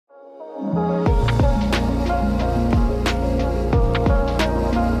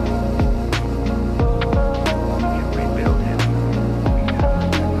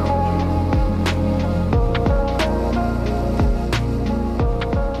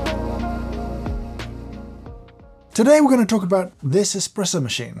Today we're going to talk about this espresso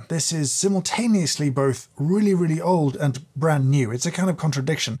machine. This is simultaneously both really, really old and brand new. It's a kind of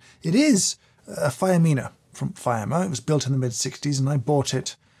contradiction. It is a Fiamina from Fiamma. It was built in the mid-60s and I bought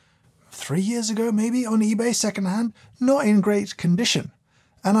it 3 years ago maybe on eBay secondhand, not in great condition.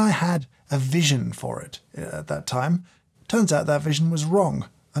 And I had a vision for it at that time. Turns out that vision was wrong.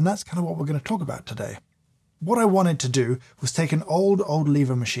 And that's kind of what we're going to talk about today. What I wanted to do was take an old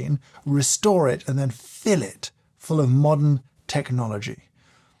lever machine, restore it, and then fill it full of modern technology.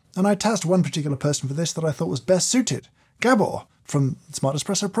 And I tasked one particular person for this that I thought was best suited, Gabor from Smart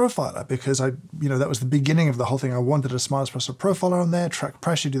Espresso Profiler, because that was the beginning of the whole thing. I wanted a Smart Espresso Profiler on there, track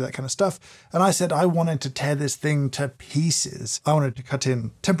pressure, do that kind of stuff. And I said I wanted to tear this thing to pieces. I wanted to cut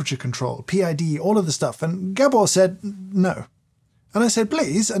in temperature control, PID, all of the stuff. And Gabor said no. And I said,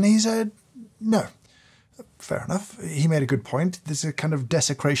 please? And he said, no. Fair enough. He made a good point. There's a kind of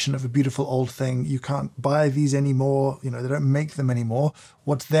desecration of a beautiful old thing. You can't buy these anymore. They don't make them anymore.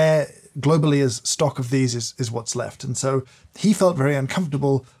 What's there globally as stock of these is what's left. And so he felt very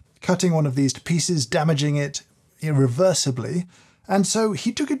uncomfortable cutting one of these to pieces, damaging it irreversibly. And so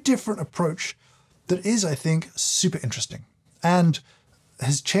he took a different approach that is, I think, super interesting and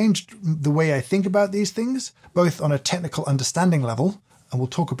has changed the way I think about these things, both on a technical understanding level, and we'll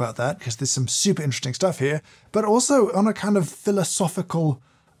talk about that because there's some super interesting stuff here, but also on a kind of philosophical,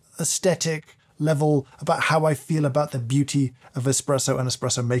 aesthetic level about how I feel about the beauty of espresso and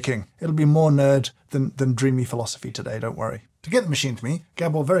espresso making. It'll be more nerd than dreamy philosophy today, don't worry. To get the machine to me,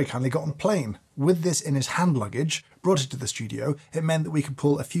 Gabor very kindly got on a plane with this in his hand luggage, brought it to the studio. It meant that we could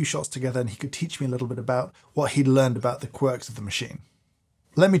pull a few shots together and he could teach me a little bit about what he'd learned about the quirks of the machine.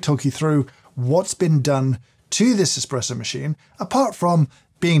 Let me talk you through what's been done to this espresso machine, apart from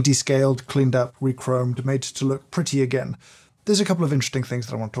being descaled, cleaned up, re-chromed, made to look pretty again. There's a couple of interesting things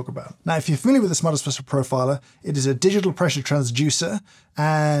that I want to talk about. Now, if you're familiar with the Smart Espresso Profiler, it is a digital pressure transducer,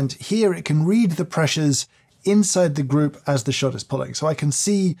 and here it can read the pressures inside the group as the shot is pulling. So I can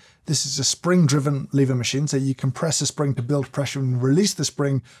see this is a spring-driven lever machine, so you compress a spring to build pressure and release the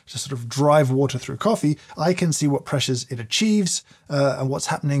spring to sort of drive water through coffee. I can see what pressures it achieves and what's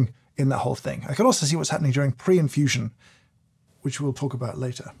happening in that whole thing. I can also see what's happening during pre-infusion, which we'll talk about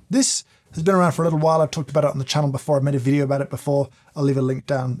later. This has been around for a little while. I've talked about it on the channel before. I've made a video about it before. I'll leave a link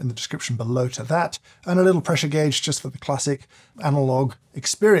down in the description below to that. And a little pressure gauge just for the classic analog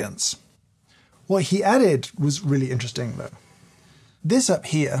experience. What he added was really interesting though. This up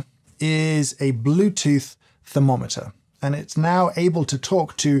here is a Bluetooth thermometer, and it's now able to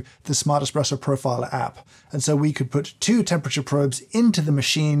talk to the Smart Espresso Profiler app. And so we could put 2 temperature probes into the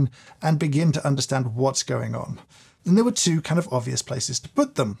machine and begin to understand what's going on. And there were 2 kind of obvious places to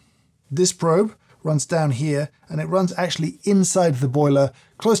put them. This probe runs down here, and it runs actually inside the boiler,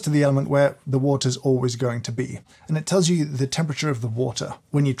 close to the element where the water's always going to be. And it tells you the temperature of the water.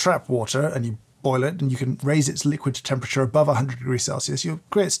 When you trap water and you boil it, and you can raise its liquid temperature above 100 degrees Celsius, you'll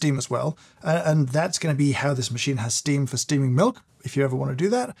create steam as well. And that's going to be how this machine has steam for steaming milk, if you ever want to do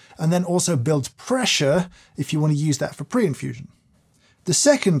that. And then also builds pressure if you want to use that for pre-infusion. The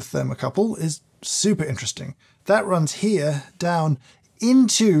second thermocouple is super interesting. That runs here down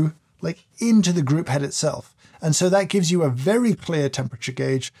into the group head itself. And so that gives you a very clear temperature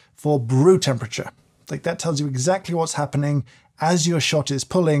gauge for brew temperature. That tells you exactly what's happening as your shot is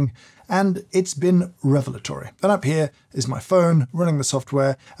pulling, and it's been revelatory. And up here is my phone running the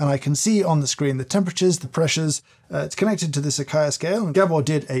software, and I can see on the screen the temperatures, the pressures. It's connected to this Acaia scale, and Gabor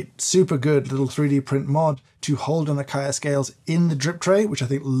did a super good little 3D print mod to hold an Acaia scales in the drip tray, which I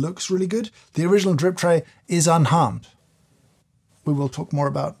think looks really good. The original drip tray is unharmed. We will talk more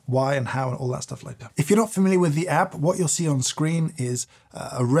about why and how and all that stuff later. If you're not familiar with the app, what you'll see on screen is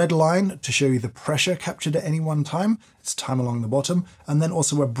a red line to show you the pressure captured at any one time. It's time along the bottom. And then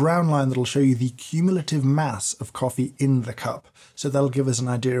also a brown line that'll show you the cumulative mass of coffee in the cup. So that'll give us an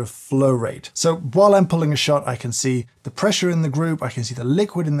idea of flow rate. So while I'm pulling a shot, I can see the pressure in the group, I can see the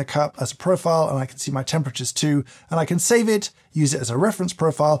liquid in the cup as a profile, and I can see my temperatures too. And I can save it, use it as a reference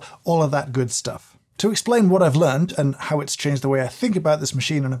profile, all of that good stuff. To explain what I've learned and how it's changed the way I think about this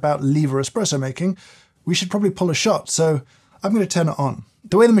machine and about lever espresso making, we should probably pull a shot. So I'm going to turn it on.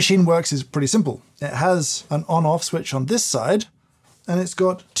 The way the machine works is pretty simple. It has an on-off switch on this side, and it's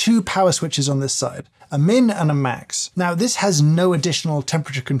got 2 power switches on this side, a min and a max. Now this has no additional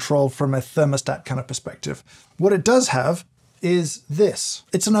temperature control from a thermostat kind of perspective. What it does have is this.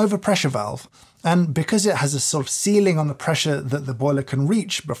 It's an overpressure valve. And because it has a sort of ceiling on the pressure that the boiler can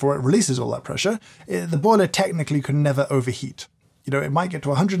reach before it releases all that pressure, the boiler technically could never overheat. You know, it might get to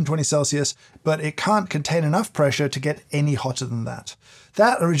 120 Celsius, but it can't contain enough pressure to get any hotter than that.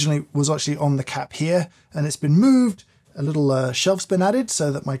 That originally was actually on the cap here, and it's been moved. A little shelf's been added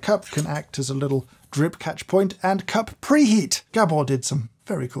so that my cup can act as a little drip catch point and cup preheat. Gabor did some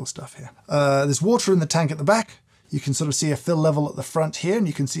very cool stuff here. There's water in the tank at the back. You can sort of see a fill level at the front here, and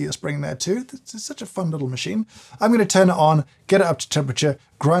you can see a spring there too. It's such a fun little machine. I'm going to turn it on, get it up to temperature,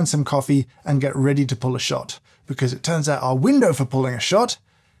 grind some coffee, and get ready to pull a shot. Because it turns out our window for pulling a shot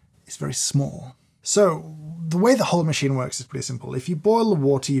is very small. So the way the whole machine works is pretty simple. If you boil the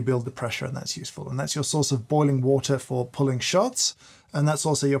water, you build the pressure, and that's useful. And that's your source of boiling water for pulling shots. And that's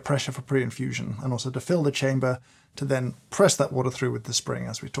also your pressure for pre-infusion, and also to fill the chamber to then press that water through with the spring,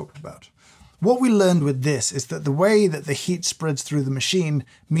 as we talked about. What we learned with this is that the way that the heat spreads through the machine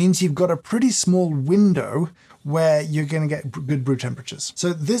means you've got a pretty small window where you're going to get good brew temperatures.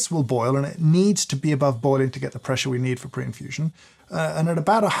 So this will boil, and it needs to be above boiling to get the pressure we need for pre-infusion. And at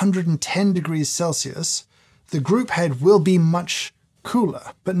about 110 degrees Celsius, the group head will be much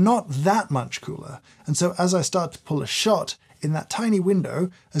cooler, but not that much cooler. And so as I start to pull a shot in that tiny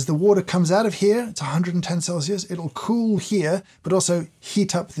window, as the water comes out of here, it's 110 Celsius, it'll cool here, but also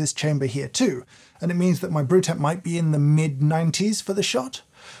heat up this chamber here too. And it means that my brew temp might be in the mid-90s for the shot.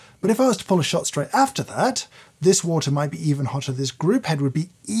 But if I was to pull a shot straight after that, this water might be even hotter, this group head would be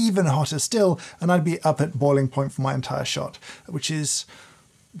even hotter still, and I'd be up at boiling point for my entire shot, which is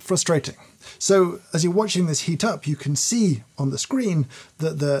frustrating. So as you're watching this heat up, you can see on the screen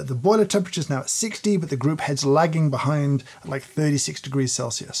that the boiler temperature is now at 60, but the group head's lagging behind at like 36 degrees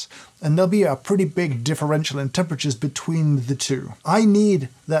Celsius. And there'll be a pretty big differential in temperatures between the two. I need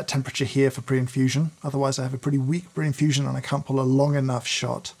that temperature here for pre-infusion, otherwise I have a pretty weak pre-infusion and I can't pull a long enough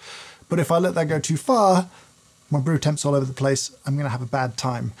shot. But if I let that go too far, my brew temp's all over the place, I'm going to have a bad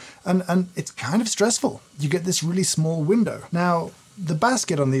time. And it's kind of stressful. You get this really small window. Now, the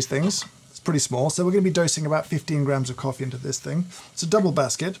basket on these things, pretty small, so we're going to be dosing about 15 grams of coffee into this thing. It's a double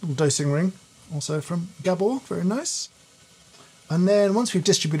basket, little dosing ring, also from Gabor, very nice. And then once we've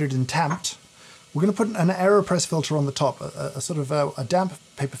distributed and tamped, we're going to put an AeroPress filter on the top, a sort of a damp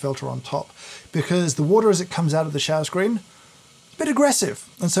paper filter on top, because the water as it comes out of the shower screen, it's a bit aggressive.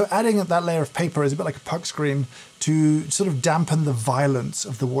 And so adding that layer of paper is a bit like a puck screen to sort of dampen the violence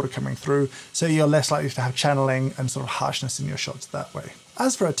of the water coming through, so you're less likely to have channeling and sort of harshness in your shots that way.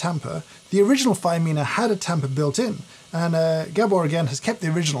 As for a tamper, the original Firemina had a tamper built in, and Gabor again has kept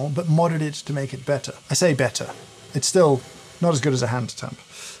the original but modded it to make it better. I say better, it's still not as good as a hand tamp.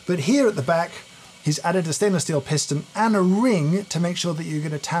 But here at the back, he's added a stainless steel piston and a ring to make sure that you're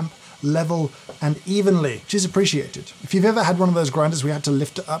going to tamp level and evenly, which is appreciated. If you've ever had one of those grinders we had to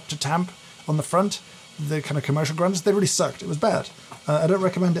lift it up to tamp on the front, the kind of commercial grinders, they really sucked, it was bad. I don't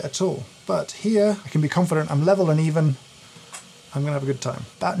recommend it at all. But here, I can be confident I'm level and even. I'm going to have a good time.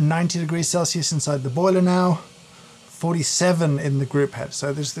 About 90 degrees Celsius inside the boiler now, 47 in the group head,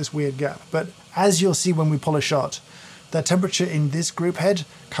 so there's this weird gap. But as you'll see when we pull a shot, the temperature in this group head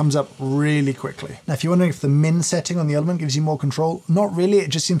comes up really quickly. Now, if you're wondering if the min setting on the element gives you more control, not really, it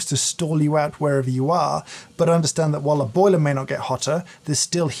just seems to stall you out wherever you are, but understand that while a boiler may not get hotter, there's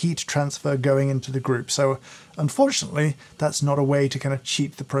still heat transfer going into the group. So unfortunately, that's not a way to kind of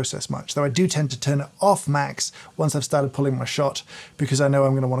cheat the process much, though I do tend to turn it off max once I've started pulling my shot, because I know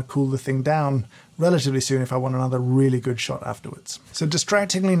I'm going to want to cool the thing down relatively soon if I want another really good shot afterwards. So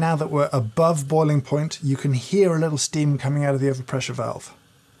distractingly, now that we're above boiling point, you can hear a little steam coming out of the overpressure valve.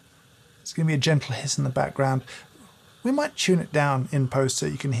 It's going to be a gentle hiss in the background. We might tune it down in post so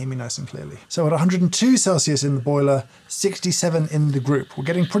you can hear me nice and clearly. So at 102 Celsius in the boiler, 67 in the group. We're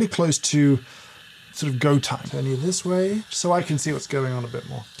getting pretty close to sort of go time. Turn you this way so I can see what's going on a bit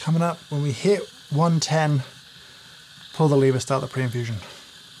more. Coming up, when we hit 110, pull the lever, start the pre-infusion.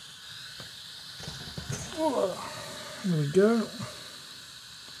 There we go.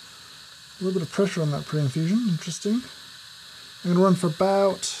 A little bit of pressure on that pre-infusion, interesting. I'm going to run for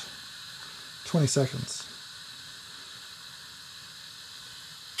about 20 seconds.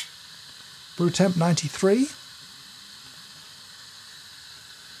 Brew temp 93.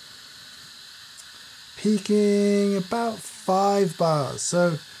 Peaking about 5 bars,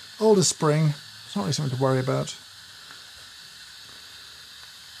 so old as spring. It's not really something to worry about.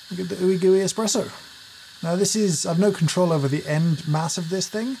 Look at the ooey gooey espresso. Now this is, I've no control over the end mass of this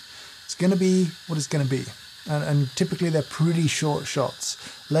thing. It's going to be what it's going to be. And typically they're pretty short shots,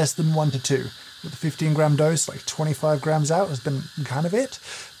 less than 1 to 2. With the 15 gram dose, like 25 grams out has been kind of it.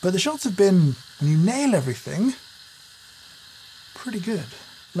 But the shots have been, when you nail everything, pretty good.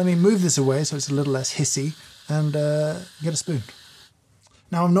 Let me move this away so it's a little less hissy and get a spoon.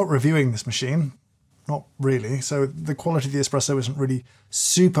 Now I'm not reviewing this machine. not really. So the quality of the espresso isn't really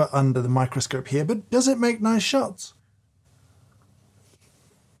super under the microscope here, but does it make nice shots?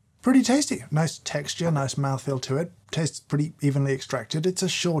 Pretty tasty. Nice texture, nice mouthfeel to it. Tastes pretty evenly extracted. It's a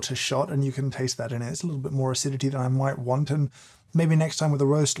shorter shot and you can taste that in it. It's a little bit more acidity than I might want, and maybe next time with a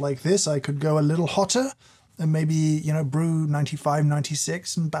roast like this I could go a little hotter and maybe, you know, brew 95,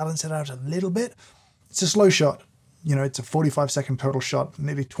 96 and balance it out a little bit. It's a slow shot. You know, it's a 45-second total shot,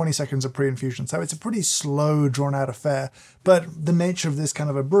 nearly 20 seconds of pre-infusion. So it's a pretty slow, drawn-out affair. But the nature of this kind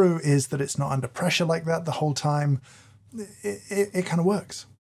of a brew is that it's not under pressure like that the whole time. It kind of works.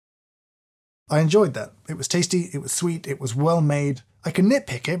 I enjoyed that. It was tasty, it was sweet, it was well made. I can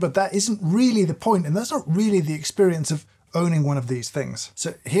nitpick it, but that isn't really the point, and that's not really the experience of owning one of these things.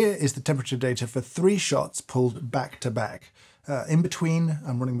 So here is the temperature data for 3 shots pulled back to back. In between,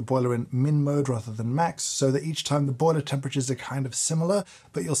 I'm running the boiler in min mode rather than max, so that each time the boiler temperatures are kind of similar,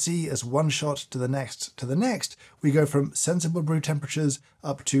 but you'll see as one shot to the next, we go from sensible brew temperatures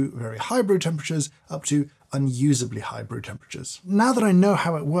up to very high brew temperatures, up to unusably high brew temperatures. Now that I know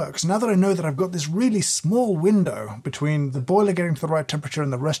how it works, now that I know that I've got this really small window between the boiler getting to the right temperature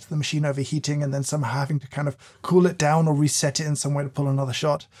and the rest of the machine overheating and then somehow having to kind of cool it down or reset it in some way to pull another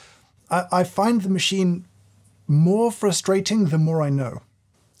shot, I find the machine more frustrating the more I know.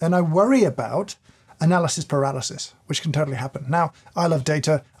 And I worry about analysis paralysis, which can totally happen. Now, I love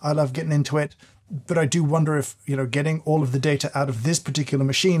data, I love getting into it, but I do wonder if, you know, getting all of the data out of this particular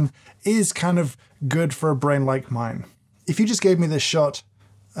machine is kind of good for a brain like mine. If you just gave me this shot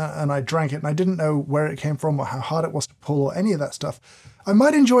and I drank it and I didn't know where it came from or how hard it was to pull or any of that stuff, I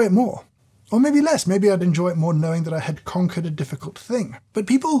might enjoy it more. Or maybe less. Maybe I'd enjoy it more knowing that I had conquered a difficult thing. But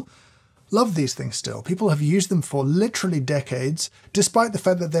people love these things still. People have used them for literally decades, despite the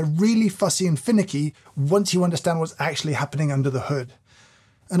fact that they're really fussy and finicky once you understand what's actually happening under the hood.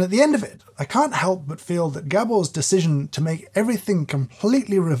 And at the end of it, I can't help but feel that Gabor's decision to make everything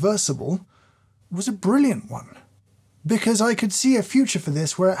completely reversible was a brilliant one. Because I could see a future for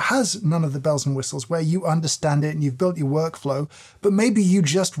this where it has none of the bells and whistles, where you understand it and you've built your workflow, but maybe you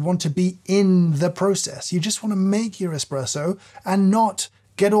just want to be in the process. You just want to make your espresso and not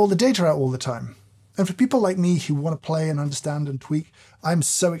get all the data out all the time. And for people like me who want to play and understand and tweak, I'm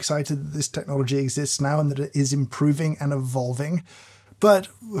so excited that this technology exists now and that it is improving and evolving. But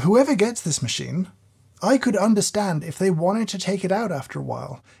whoever gets this machine, I could understand if they wanted to take it out after a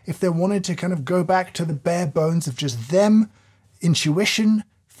while, if they wanted to kind of go back to the bare bones of just them, intuition,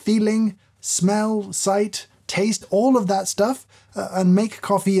 feeling, smell, sight, taste, all of that stuff, and make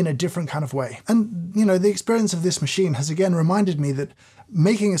coffee in a different kind of way. And, you know, the experience of this machine has again reminded me that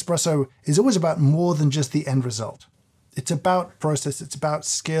making espresso is always about more than just the end result. It's about process, it's about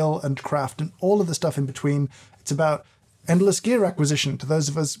skill and craft and all of the stuff in between. It's about endless gear acquisition to those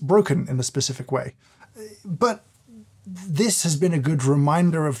of us broken in a specific way. But this has been a good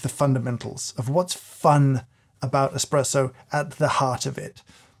reminder of the fundamentals, of what's fun about espresso at the heart of it.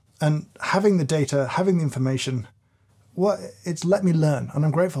 And having the data, having the information, it's let me learn, and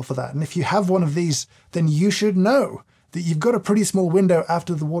I'm grateful for that. And if you have one of these, then you should know that you've got a pretty small window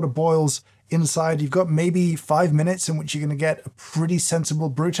after the water boils inside. You've got maybe 5 minutes in which you're going to get a pretty sensible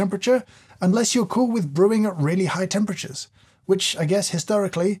brew temperature, unless you're cool with brewing at really high temperatures, which I guess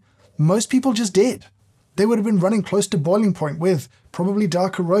historically most people just did. They would have been running close to boiling point with probably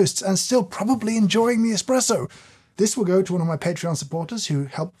darker roasts and still probably enjoying the espresso. This will go to one of my Patreon supporters who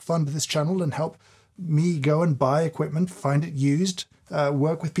help fund this channel and help me go and buy equipment, find it used,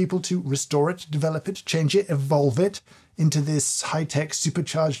 work with people to restore it, develop it, change it, evolve it into this high-tech,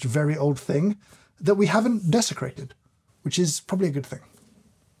 supercharged, very old thing that we haven't desecrated, which is probably a good thing,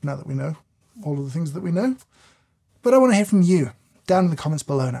 now that we know all of the things that we know. But I want to hear from you down in the comments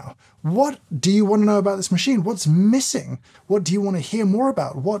below now. What do you want to know about this machine? What's missing? What do you want to hear more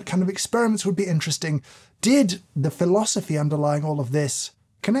about? What kind of experiments would be interesting? Did the philosophy underlying all of this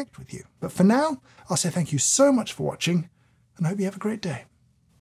connect with you? But for now, I'll say thank you so much for watching, and I hope you have a great day.